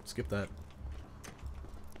 Let's not skip that.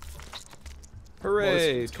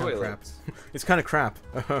 Hooray! It's kind of crap. Toilets. It's kind of crap.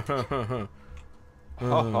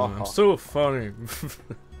 I'm so funny.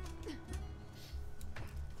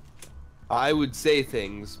 I would say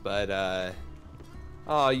things, but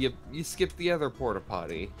oh, you skipped the other porta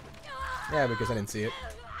potty. Yeah, because I didn't see it.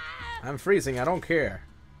 I'm freezing. I don't care.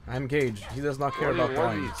 I'm Gage. He does not care about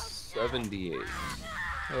dying. 78.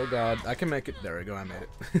 Oh God, I can make it. There we go. I made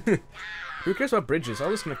it. Who cares about bridges? I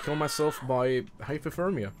was gonna kill myself by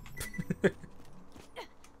hypothermia. I'm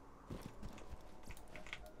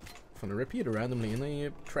gonna repeat it randomly in a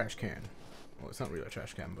trash can. Well, it's not really a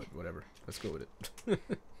trash can, but whatever. Let's go with it.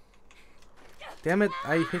 Damn it!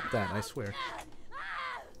 I hit that. I swear.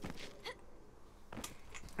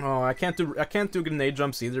 Oh, I can't do grenade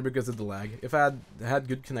jumps either because of the lag. If I had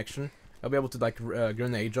good connection, I'll be able to like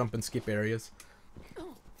grenade jump and skip areas.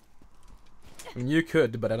 I mean, you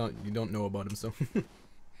could, but you don't know about him, so.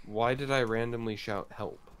 Why did I randomly shout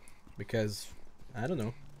help? Because I don't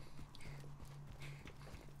know.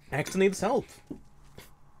 Axel needs help.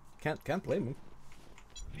 Can't blame him.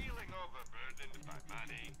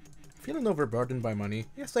 Feeling overburdened by money?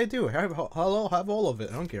 Yes, I do. I'll have all of it.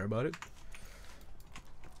 I don't care about it.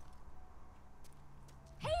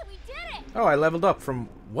 Hey, we did it! Oh, I leveled up from...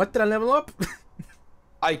 What did I level up?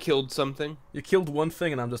 I killed something. You killed one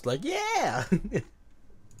thing and I'm just like, yeah!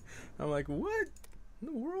 I'm like, what in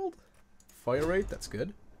the world? Fire rate? That's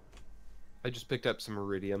good. I just picked up some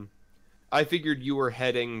iridium. I figured you were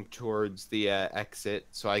heading towards the exit,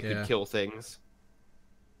 so I could Yeah. kill things.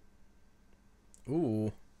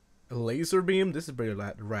 Ooh. A laser beam? This is pretty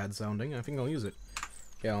rad sounding. I think I'll use it.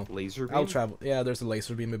 Yeah, Laser beam? I'll travel. Yeah, there's a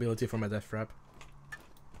laser beam ability for my death trap.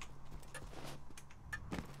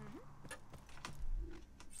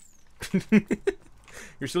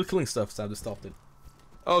 You're still killing stuff, so I just stopped it.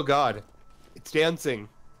 Oh god. It's dancing.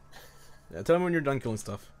 Yeah, tell me when you're done killing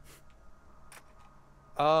stuff.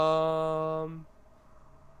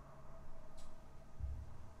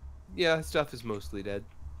 Yeah, stuff is mostly dead.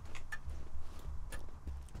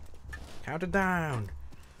 Count it down.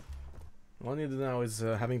 All I need to know is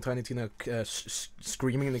having Tiny Tina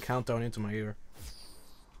screaming the countdown into my ear.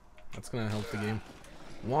 That's gonna help the game.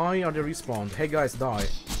 Why are they respawned? Hey guys, die.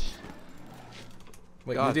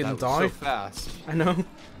 Wait, God, you didn't that was die? so fast. I know.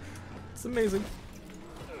 It's amazing.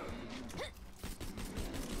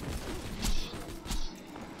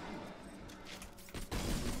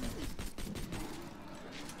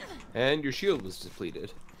 And your shield was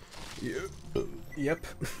depleted. Yep.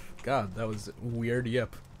 God, that was weird.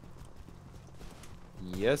 Yep.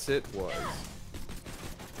 Yes, it was.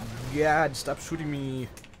 God, stop shooting me.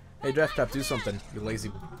 Hey, Draft Trap, do something, you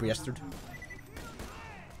lazy bastard.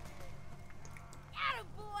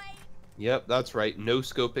 Attaboy! Yep, that's right. No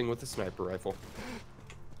scoping with a sniper rifle.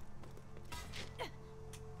 You're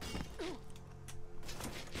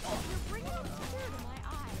bringing a tear to my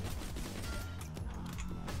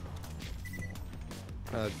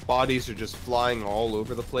eye. Bodies are just flying all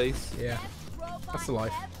over the place. Yeah, that's the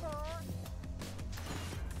life.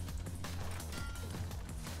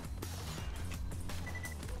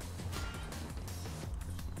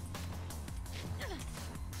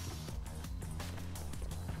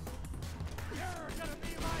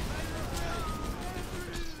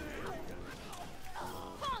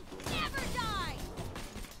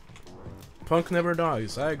 Punk never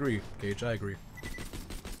dies. I agree, Gage. I agree.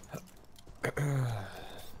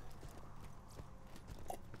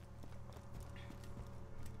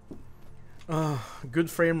 Good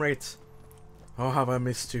frame rate. Oh, have I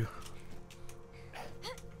missed you?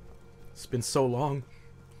 It's been so long.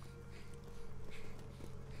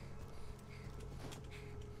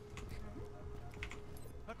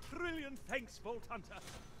 A trillion thanks, Vault Hunter.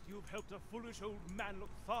 You've helped a foolish old man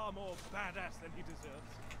look far more badass than he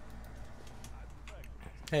deserves.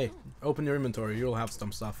 Hey, open your inventory. You'll have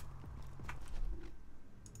some stuff.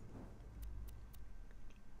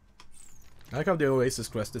 I like how the Oasis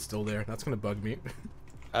quest is still there. That's gonna bug me.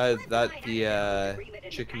 That the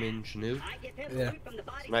Chicken Janu? Yeah.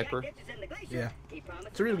 Sniper? Yeah.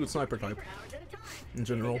 It's a really good sniper type. In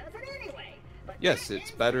general. Yes,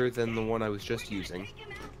 it's better than the one I was just using.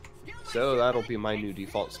 So that'll be my new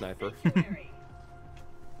default sniper.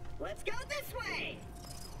 Let's go this way.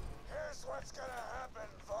 Here's what's gonna happen,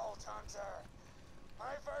 Vault Hunter.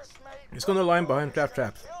 My first mate. He's gonna line behind Trap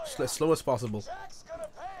Trap. As slow as possible. Jack's gonna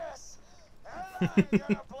pay us, and I'm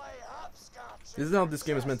gonna play hopscotch. This is how this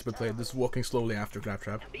game is meant to be played. This is walking slowly after Trap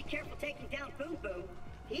Trap. Now be careful taking down Boom Boom.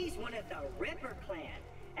 He's one of the Ripper clan,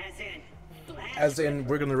 As in,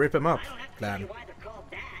 we're gonna rip him up, I don't have to tell clan. you why they're called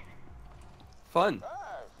that. Fun.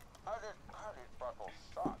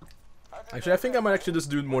 Actually, I think I might actually just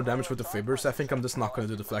do more damage with the fibbers. I think I'm just not gonna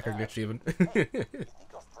do the flacker glitch even.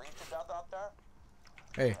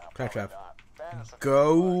 Hey, Trap Trap.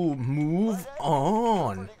 Go, move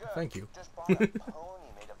on. Thank you.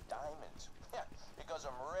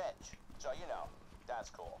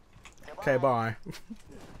 Okay, bye.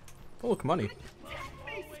 Oh, look, money.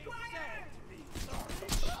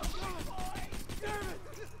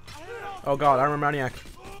 Oh god, I'm a maniac.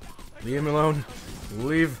 Leave him alone.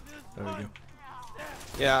 Leave. There we go.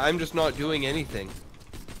 Yeah, I'm just not doing anything.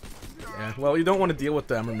 Yeah, well, you don't want to deal with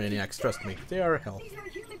the Amber Maniacs, trust me. They are hell.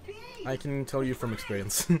 I can tell you from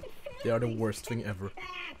experience. They are the worst thing ever.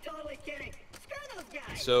 Totally kidding. Screw those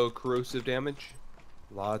guys. So, corrosive damage?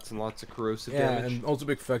 Lots and lots of corrosive Yeah, damage. and also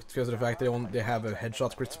because of the fact they have a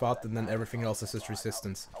headshot crit spot and then everything else is just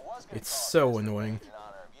resistance. It's so annoying.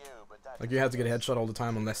 Like, you have to get a headshot all the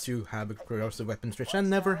time unless you have a corrosive weapon, which I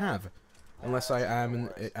never have. Unless I am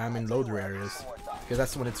in loader areas. Because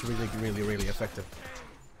that's when it's really, really, really effective.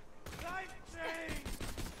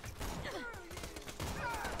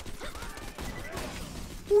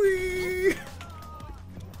 Whee!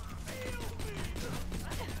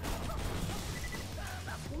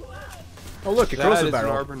 Oh look, a That corrosive is an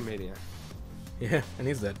barrel. Arbor Maniac. Yeah, and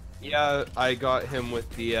he's dead. Yeah, I got him with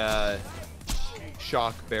the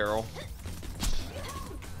shock barrel.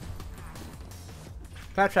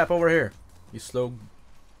 Fat trap over here, you slow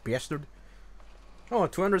bastard. Oh,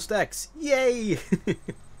 200 stacks. Yay!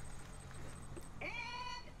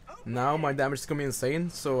 Now my damage is gonna be insane,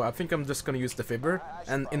 so I think I'm just gonna use the fibber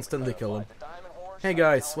and instantly kill him. Hey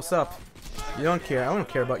guys, what's up? You don't care, I don't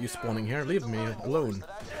care about you spawning here, leave me alone.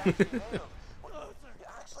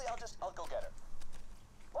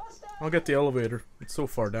 I'll get the elevator, it's so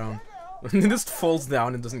far down. It just falls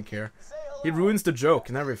down and doesn't care. He ruins the joke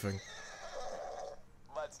and everything.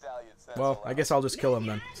 Mud Stallion says Well, I guess I'll just kill him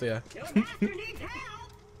then. So yeah. Your master needs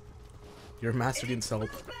help. Your master needs help.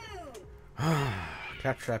 Boom.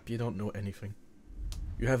 Claptrap, you don't know anything.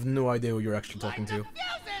 You have no idea who you're actually talking to.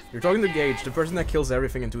 You're talking to Gage, the person that kills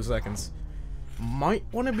everything in 2 seconds. Might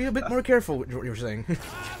want to be a bit more careful with what you're saying.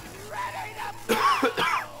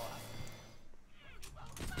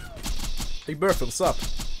 Big Bertha, what's up?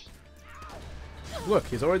 Look,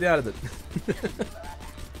 he's already added it.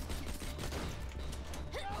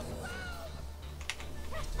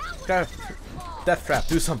 Death Trap,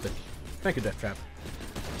 do something. Thank you, Death Trap.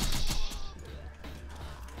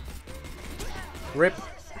 Rip.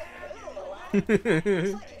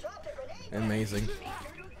 Amazing.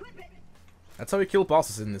 That's how you kill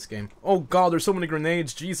bosses in this game. Oh god, there's so many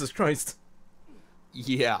grenades, Jesus Christ.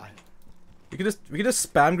 Yeah. We could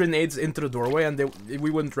just spam grenades into the doorway and we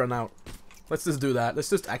wouldn't run out. Let's just do that. Let's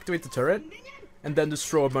just activate the turret and then just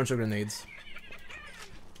throw a bunch of grenades.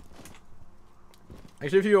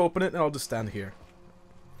 Actually, if you open it, I'll just stand here.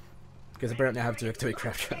 Because apparently I have to activate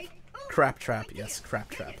Crap Trap. Crap Trap, yes, Crap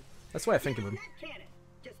Trap. That's why I think of him.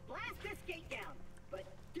 Just blast this gate down, but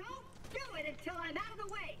don't do it until I'm out of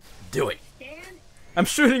the way. Do it. Stand. I'm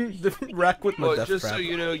shooting the rack with my Well, death just trap. so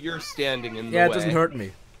you know, you're standing in the Yeah, way. it doesn't hurt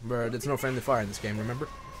me. But it's no friendly fire in this game, remember?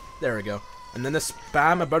 There we go. And then just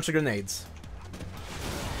spam a bunch of grenades.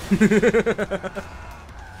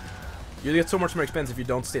 You get so much more expensive if you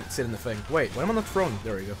don't sit in the thing. Wait, why am I not throwing?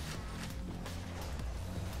 There we go.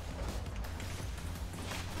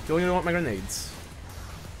 You only want my grenades.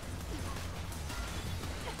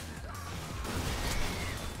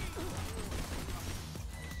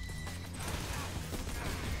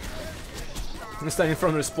 I'm standing in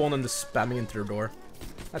front of the spawn and just spamming into their door.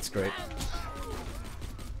 That's great.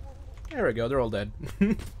 There we go, they're all dead.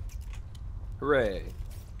 Hooray.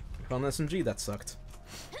 On SMG, that sucked.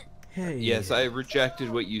 Hey. Yes, I rejected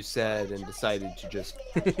what you said and decided to just...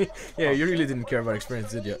 Yeah, you really didn't care about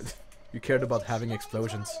experience, did you? You cared about having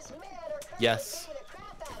explosions. Yes.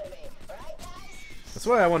 That's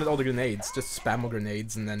why I wanted all the grenades. Just spam more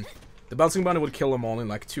grenades and then... The bouncing bunny would kill them all in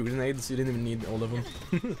like 2 grenades. You didn't even need all of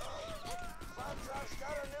them.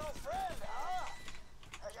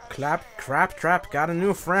 Crap Trap got a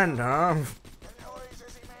new friend, huh?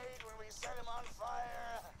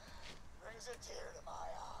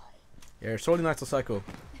 Yeah, you're totally not a psycho,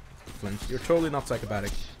 Flint. You're totally not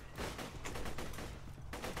psychopathic.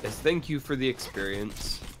 Yes, thank you for the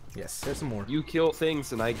experience. Yes, there's some more. You kill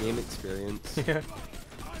things and I gain experience. Yeah.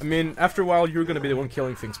 I mean, after a while you're gonna be the one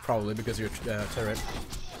killing things probably because you're turret.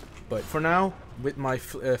 But for now, with my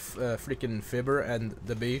freaking fibber and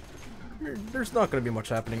the bee, there's not gonna be much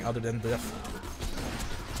happening other than death.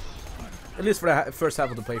 At least for the first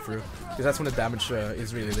half of the playthrough, because that's when the damage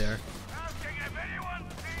is really there.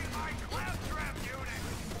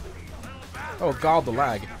 Oh god, the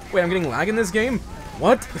lag. Wait, I'm getting lag in this game?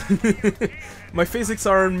 What? My physics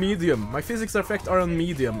are on medium. My physics effect are on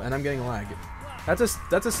medium, and I'm getting lag. That just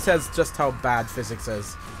says just how bad physics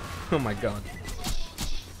is. Oh my god.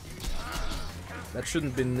 That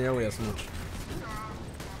shouldn't be nearly as much.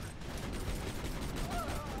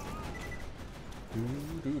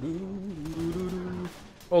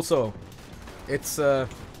 Also, it's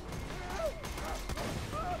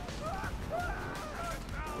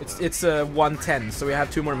 1:10, so we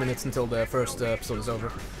have 2 more minutes until the first episode is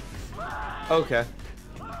over. Okay.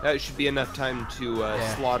 That should be enough time to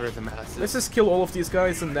Yeah. slaughter the masses. Let's just kill all of these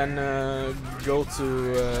guys and then go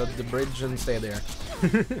to the bridge and stay there.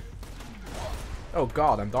 Oh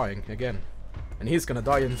god, I'm dying again. And he's gonna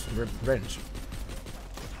die in revenge.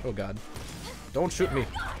 Oh god. Don't shoot me.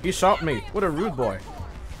 He shot me. What a rude boy.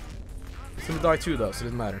 He's gonna die too though, so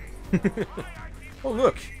it doesn't matter. Oh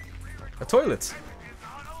look! A toilet!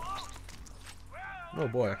 Oh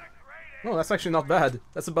boy. No, that's actually not bad.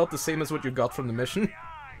 That's about the same as what you got from the mission.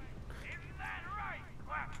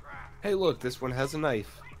 Hey look, this one has a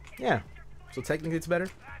knife. Yeah. So technically it's better.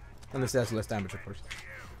 Unless it has less damage, of course.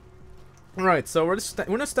 Alright, so we're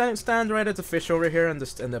gonna stand right at the fish over here and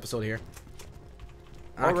just end the episode here.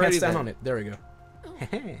 I can't Alrighty stand then. on it. There we go.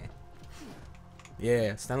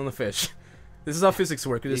 Yeah, stand on the fish. This is how physics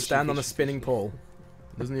work. We just Fishy, stand on a fishy, spinning fishy. pole.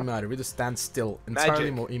 Doesn't even matter. We just stand still,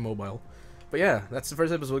 entirely Magic. immobile. But yeah, that's the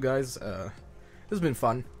first episode, guys. This has been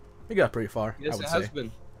fun. We got pretty far, I Yes, would it say. has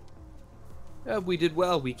been. Yeah, we did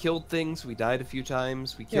well. We killed things. We died a few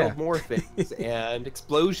times. We killed Yeah. more things and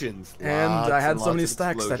explosions. And Lots I had so lots many of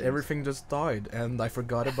stacks that explosions. everything just died, and I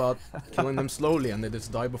forgot about killing them slowly, and they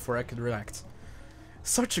just died before I could react.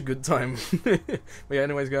 Such a good time. But yeah,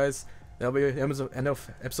 anyways, guys, that'll be the end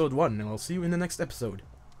of episode 1, and I'll see you in the next episode.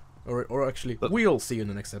 Or actually, But- we'll see you in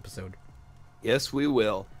the next episode. Yes, we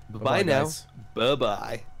will. Bye Bye-bye, now. guys. Bye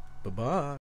bye. Bye-bye.